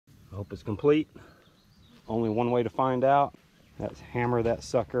I hope it's complete. Only one way to find out. That's hammer that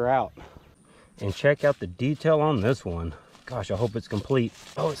sucker out. And check out the detail on this one. Gosh, I hope it's complete.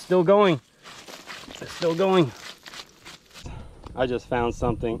 Oh, it's still going. It's still going. I just found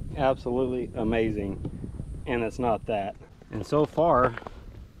something absolutely amazing, and it's not that. And so far,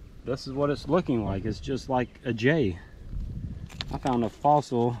 this is what it's looking like. It's just like a J. I found a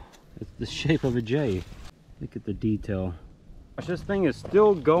fossil. It's the shape of a J. Look at the detail. This thing is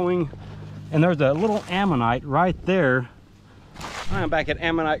still going, and there's a little ammonite right there. I'm back at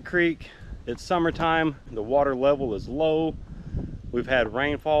Ammonite Creek. It's summertime. The water level is low. We've had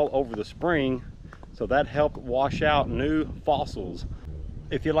rainfall over the spring, so that helped wash out new fossils.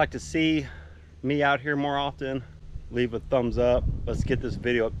 If you'd like to see me out here more often, leave a thumbs up. Let's get this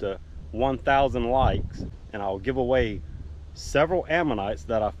video up to 1,000 likes, and I'll give away several ammonites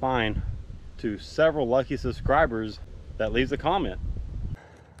that I find to several lucky subscribers that leaves a comment.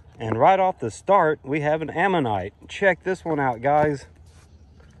 And right off the start, we have an ammonite. Check this one out, guys.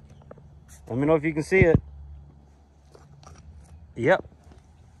 Let me know if you can see it. Yep,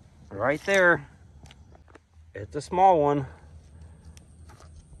 right there. It's a small one.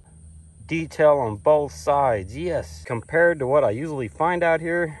 Detail on both sides, yes. Compared to what I usually find out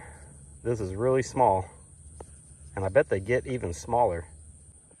here, this is really small. And I bet they get even smaller.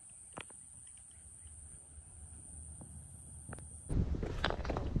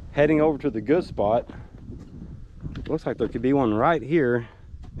 Heading over to the good spot. Looks like there could be one right here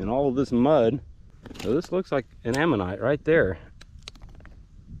in all of this mud. So this looks like an ammonite right there.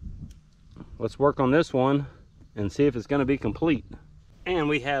 Let's work on this one and see if it's going to be complete. And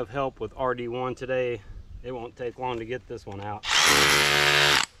we have help with RD1 today. It won't take long to get this one out.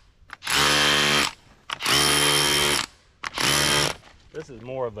 This is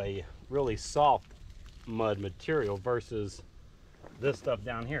more of a really soft mud material versus this stuff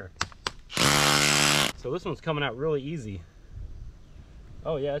down here. So this one's coming out really easy.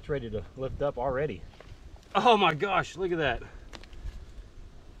 Oh yeah, it's ready to lift up already. Oh my gosh, look at that.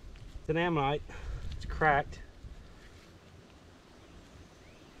 It's an ammonite. It's cracked.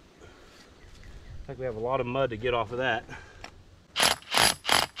 Looks like we have a lot of mud to get off of that.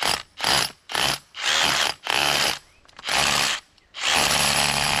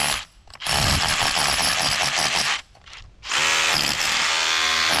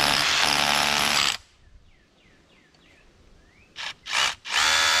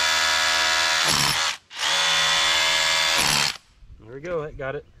 There we go, that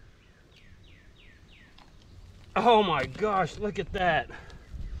got it. Oh my gosh, look at that.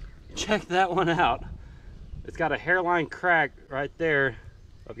 Check that one out. It's got a hairline crack right there.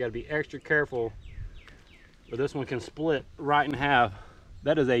 I've got to be extra careful, but this one can split right in half.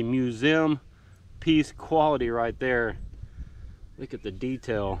 That is a museum piece quality right there. Look at the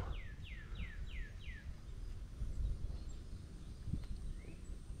detail.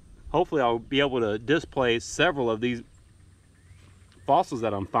 Hopefully I'll be able to display several of these fossils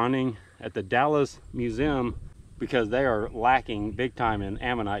that I'm finding at the Dallas Museum, because they are lacking big time in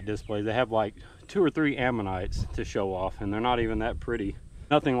ammonite displays. They have like 2 or 3 ammonites to show off, and they're not even that pretty.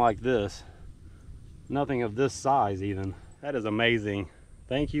 Nothing like this. Nothing of this size even. That is amazing.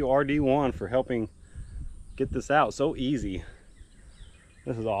 Thank you RD1 for helping get this out so easy.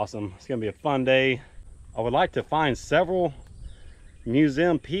 This is awesome. It's gonna be a fun day. I would like to find several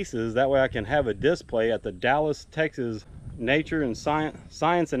museum pieces, that way I can have a display at the Dallas, Texas Nature and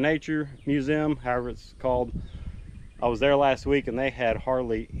Science and Nature Museum, however it's called. I was there last week and they had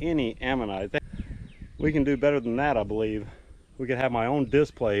hardly any ammonite. We can do better than that, I believe. We could have my own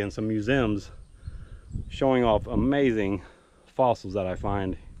display in some museums showing off amazing fossils that I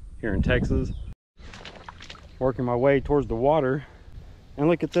find here in Texas. Working my way towards the water, and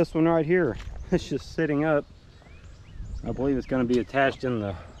look at this one right here. It's just sitting up. I believe it's going to be attached in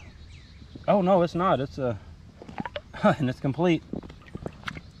the... Oh no, it's not. It's a... and it's complete.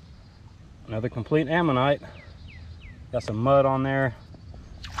 Another complete ammonite. Got some mud on there.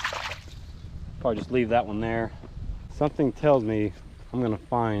 Probably just leave that one there. Something tells me I'm gonna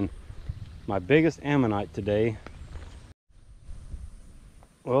find my biggest ammonite today.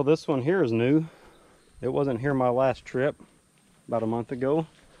 Well, this one here is new. It wasn't here my last trip about a month ago.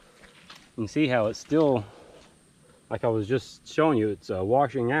 You can see how it's still, like I was just showing you, it's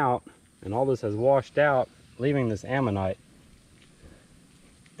washing out, and all this has washed out, leaving this ammonite.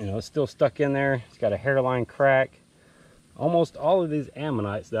 You know, it's still stuck in there. It's got a hairline crack. Almost all of these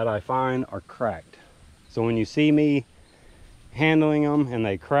ammonites that I find are cracked. So when you see me handling them and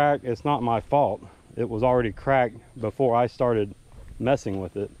they crack, it's not my fault. It was already cracked before I started messing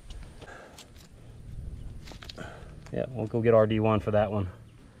with it. Yeah, we'll go get RD1 for that one.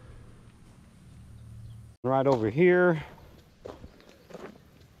 Right over here,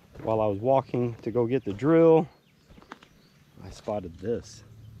 while I was walking to go get the drill, I spotted this.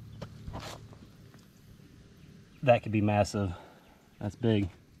 That could be massive. That's big.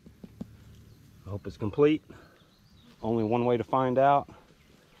 I hope it's complete. Only one way to find out.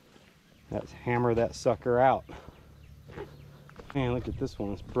 That's hammer that sucker out. Man, look at this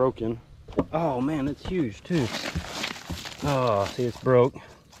one. It's broken. Oh man, it's huge too. Oh, see, it's broke.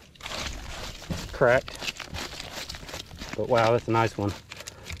 Cracked. But wow, that's a nice one.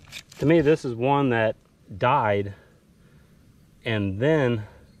 To me, this is one that died and then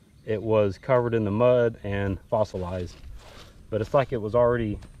it was covered in the mud and fossilized. But it's like it was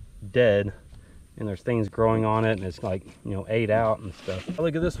already dead and there's things growing on it and it's like, you know, ate out and stuff. Oh,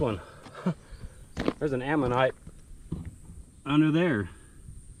 look at this one. There's an ammonite under there.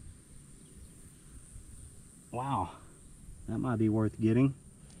 Wow, that might be worth getting.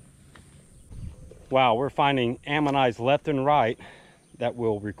 Wow, we're finding ammonites left and right that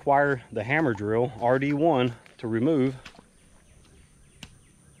will require the hammer drill, RD1, to remove.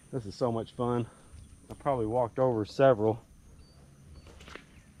 This is so much fun. I probably walked over several.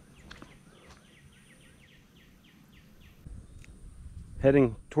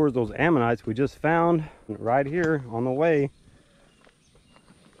 Heading towards those ammonites we just found. Right here on the way,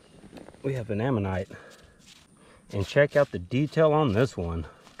 we have an ammonite. And check out the detail on this one.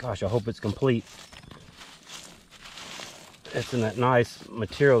 Gosh, I hope it's complete. It's in that nice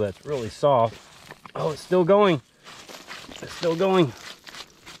material that's really soft. Oh, it's still going. It's still going.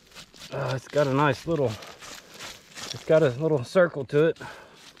 It's got a nice little, it's got a little circle to it.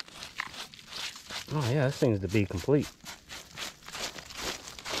 Oh yeah, this seems to be complete.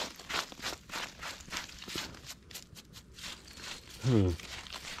 A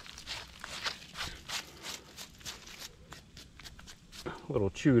little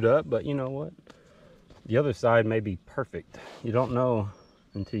chewed up, but you know what? The other side may be perfect. You don't know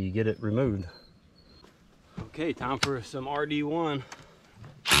until you get it removed. Okay, time for some RD1.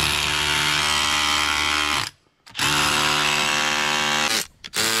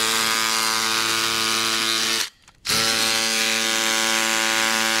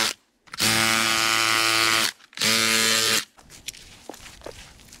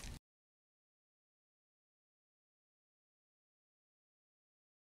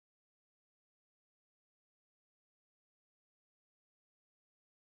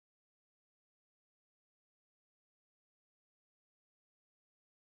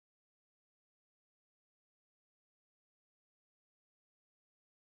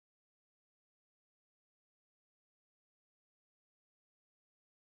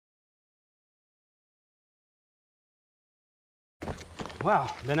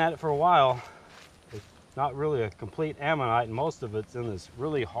 Wow, been at it for a while. It's not really a complete ammonite, and most of it's in this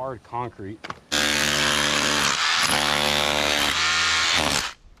really hard concrete.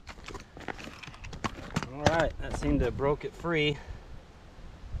 All right, that seemed to have broke it free.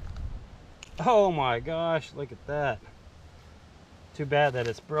 Oh my gosh, look at that. Too bad that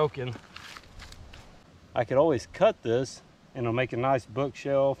it's broken. I could always cut this and it'll make a nice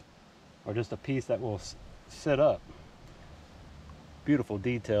bookshelf or just a piece that will sit up. Beautiful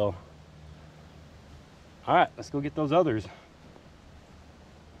detail. All right, let's go get those others.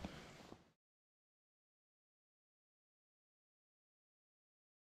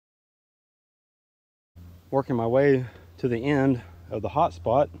 Working my way to the end of the hot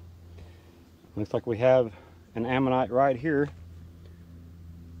spot. Looks like we have an ammonite right here.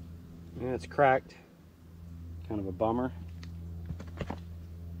 And it's cracked. Kind of a bummer.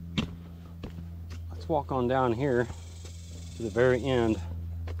 Let's walk on down here to the very end.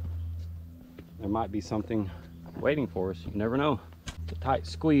 There might be something waiting for us. You never know. It's a tight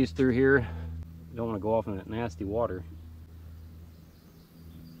squeeze through here. You don't want to go off in that nasty water.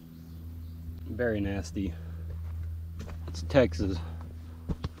 Very nasty. It's Texas.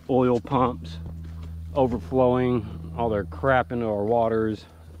 Oil pumps overflowing all their crap into our waters.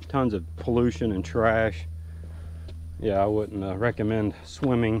 Tons of pollution and trash. Yeah, I wouldn't recommend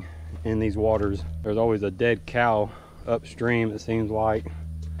swimming in these waters. There's always a dead cow upstream, it seems like,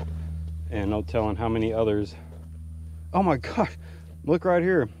 and no telling how many others. Oh my gosh, look right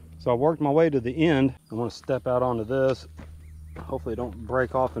here. So I worked my way to the end. I want to step out onto this. Hopefully it don't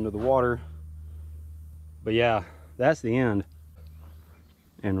break off into the water. But yeah, that's the end.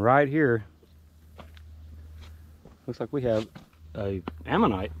 And right here looks like we have a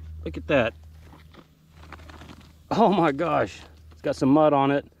ammonite. Look at that. Oh my gosh, it's got some mud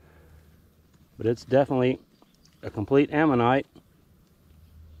on it, but it's definitely a complete ammonite.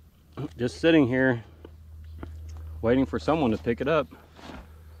 Just sitting here waiting for someone to pick it up.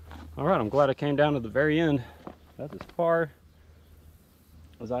 All right, I'm glad I came down to the very end. That's as far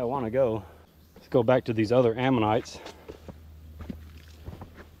as I want to go. Let's go back to these other ammonites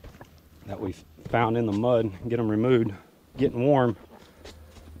that we found in the mud and get them removed. Getting warm.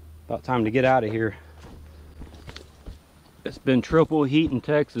 About time to get out of here. It's been triple heat in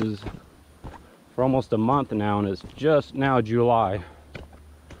Texas for almost a month now, and it's just now July.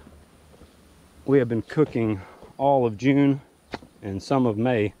 We have been cooking all of June and some of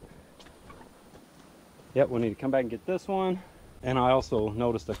May. Yep, we need to come back and get this one. And I also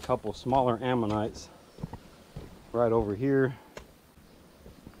noticed a couple smaller ammonites right over here.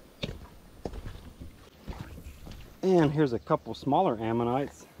 And here's a couple smaller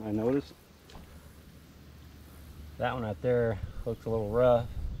ammonites I noticed. That one out there looks a little rough,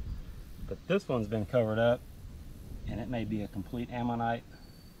 but this one's been covered up, and it may be a complete ammonite.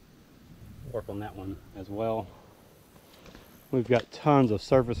 Work on that one as well. We've got tons of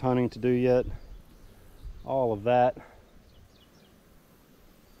surface hunting to do yet. All of that.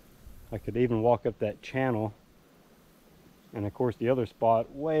 I could even walk up that channel, and of course the other spot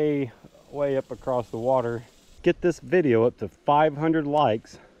way up across the water. Get this video up to 500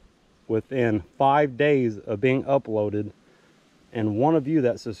 likes within 5 days of being uploaded, and one of you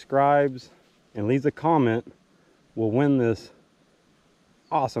that subscribes and leaves a comment will win this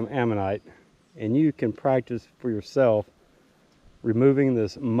awesome ammonite. And you can practice for yourself removing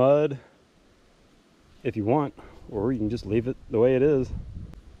this mud if you want, or you can just leave it the way it is.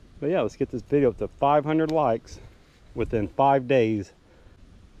 But yeah, let's get this video up to 500 likes within 5 days.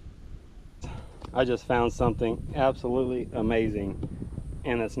 I just found something absolutely amazing,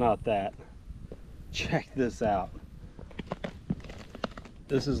 and it's not that. Check this out.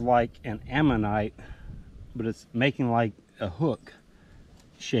 This is like an ammonite, but it's making like a hook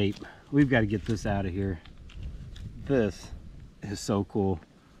shape. We've got to get this out of here. This is so cool.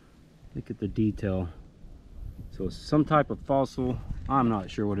 Look at the detail. So it's some type of fossil. I'm not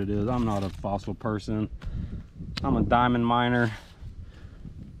sure what it is. I'm not a fossil person. I'm a diamond miner.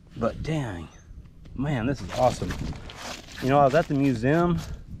 But dang, man, this is awesome. You know, I was at the museum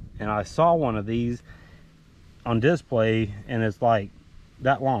and I saw one of these on display, and it's like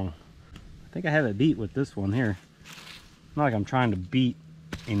that long. I think I have it beat with this one here. Not like I'm trying to beat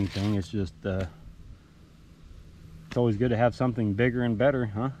anything. It's just it's always good to have something bigger and better,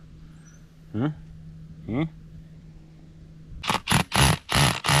 huh? Yeah.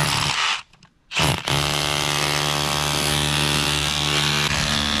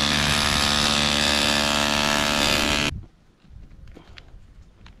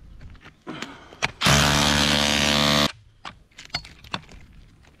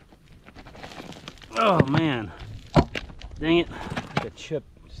 Oh man, dang it, like a chip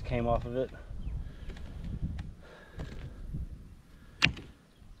just came off of it.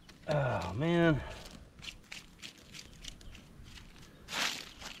 Oh man.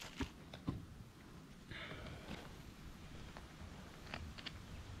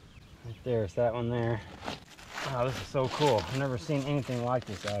 Right there's that one there. Oh, this is so cool. I've never seen anything like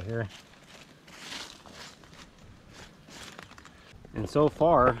this out here. And so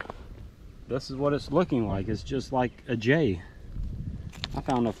far, this is what it's looking like. It's just like a J. I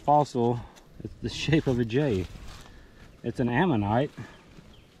found a fossil. It's the shape of a J. It's an ammonite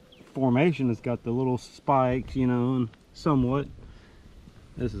formation. It's got the little spikes, you know, and somewhat.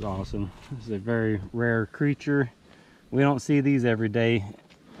 This is awesome. This is a very rare creature. We don't see these every day.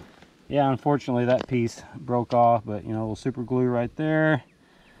 Yeah, unfortunately that piece broke off, but you know, a little super glue right there.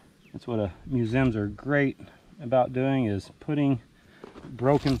 That's what museums are great about doing, is putting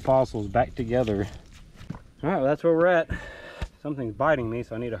broken fossils back together. All right, well, that's where we're at. Something's biting me,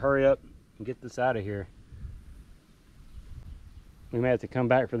 so I need to hurry up and get this out of here. We may have to come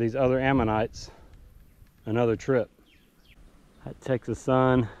back for these other ammonites another trip. That Texas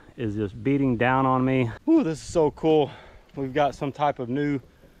sun is just beating down on me. Ooh, this is so cool. We've got some type of new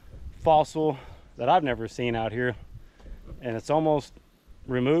fossil that I've never seen out here, and it's almost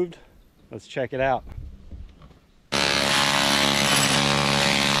removed. Let's check it out.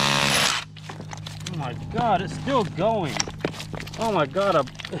 Oh my God, it's still going. Oh my God,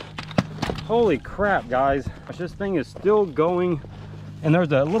 holy crap, guys. This thing is still going, and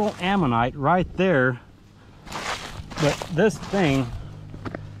there's a little ammonite right there, but this thing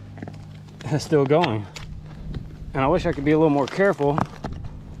is still going. And I wish I could be a little more careful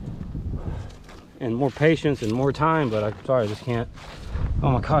and more patience and more time, but I'm sorry, I just can't.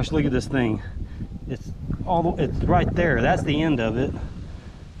 Oh my gosh, look at this thing. It's right there. That's the end of it.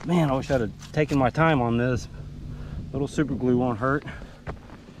 Man, I wish I'd have taken my time on this. Little super glue won't hurt.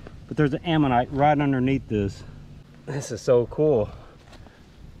 But there's an ammonite right underneath this. This is so cool.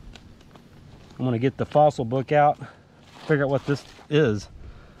 I'm gonna get the fossil book out, figure out what this is.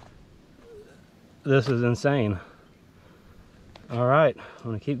 This is insane. All right, I'm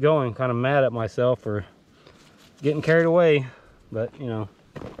gonna keep going. Kind of mad at myself for getting carried away, but you know,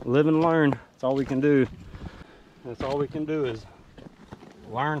 live and learn. That's all we can do. That's all we can do is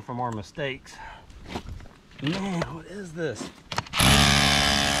learn from our mistakes. Man, what is this?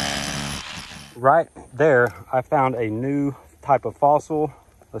 Right there, I found a new type of fossil.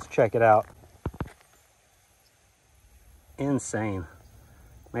 Let's check it out. Insane.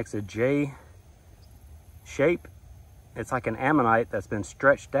 Makes a J shape. It's like an ammonite that's been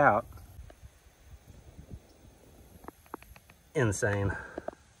stretched out. Insane.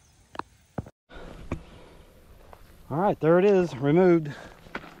 All right, there it is, removed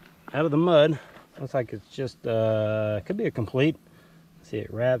out of the mud. Looks like it's just, could be a complete. See,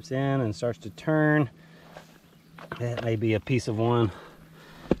 it wraps in and starts to turn. That may be a piece of one,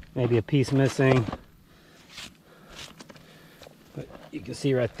 maybe a piece missing. But you can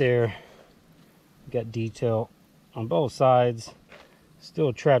see right there, got detail on both sides.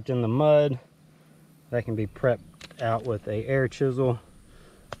 Still trapped in the mud. That can be prepped out with a air chisel.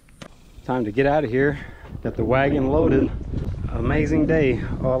 Time to get out of here. Got the wagon loaded. Amazing day,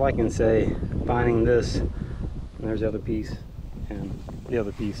 all I can say. Finding this, and there's the other piece, and the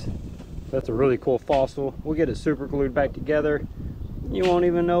other piece. That's a really cool fossil. We'll get it super glued back together. You won't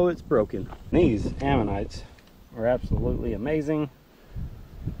even know it's broken. These ammonites are absolutely amazing.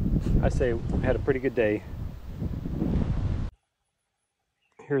 I say we had a pretty good day.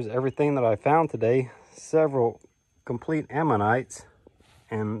 Here's everything that I found today. Several complete ammonites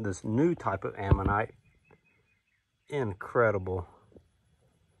and this new type of ammonite. Incredible.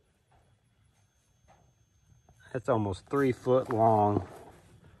 It's almost 3 foot long.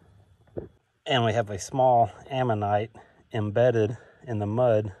 And we have a small ammonite embedded in the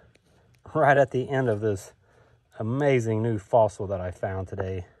mud right at the end of this amazing new fossil that I found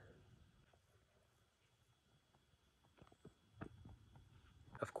today.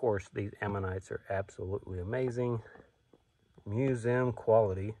 Of course, these ammonites are absolutely amazing. Museum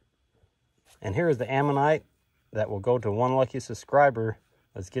quality. And here is the ammonite that will go to one lucky subscriber.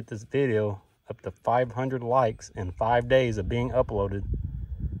 Let's get this video up to 500 likes in 5 days of being uploaded.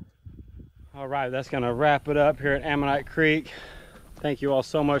 All right, that's gonna wrap it up here at Ammonite Creek. Thank you all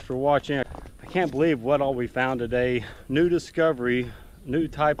so much for watching. I can't believe what all we found today. New discovery, new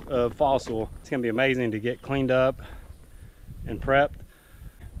type of fossil. It's gonna be amazing to get cleaned up and prepped.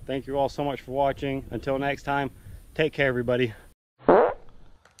 Thank you all so much for watching. Until next time, take care, everybody.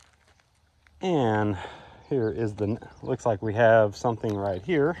 And here is the, looks like we have something right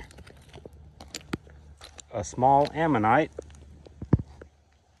here. A small ammonite.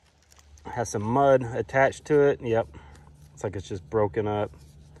 Has some mud attached to it. Yep, looks like it's just broken up.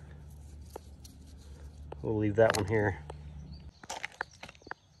 We'll leave that one here.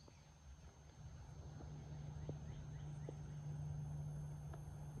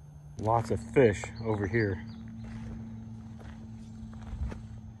 Lots of fish over here.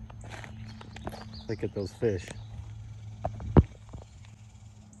 Look at those fish.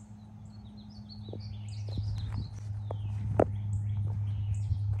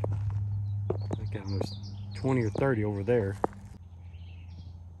 Look at them, there's 20 or 30 over there.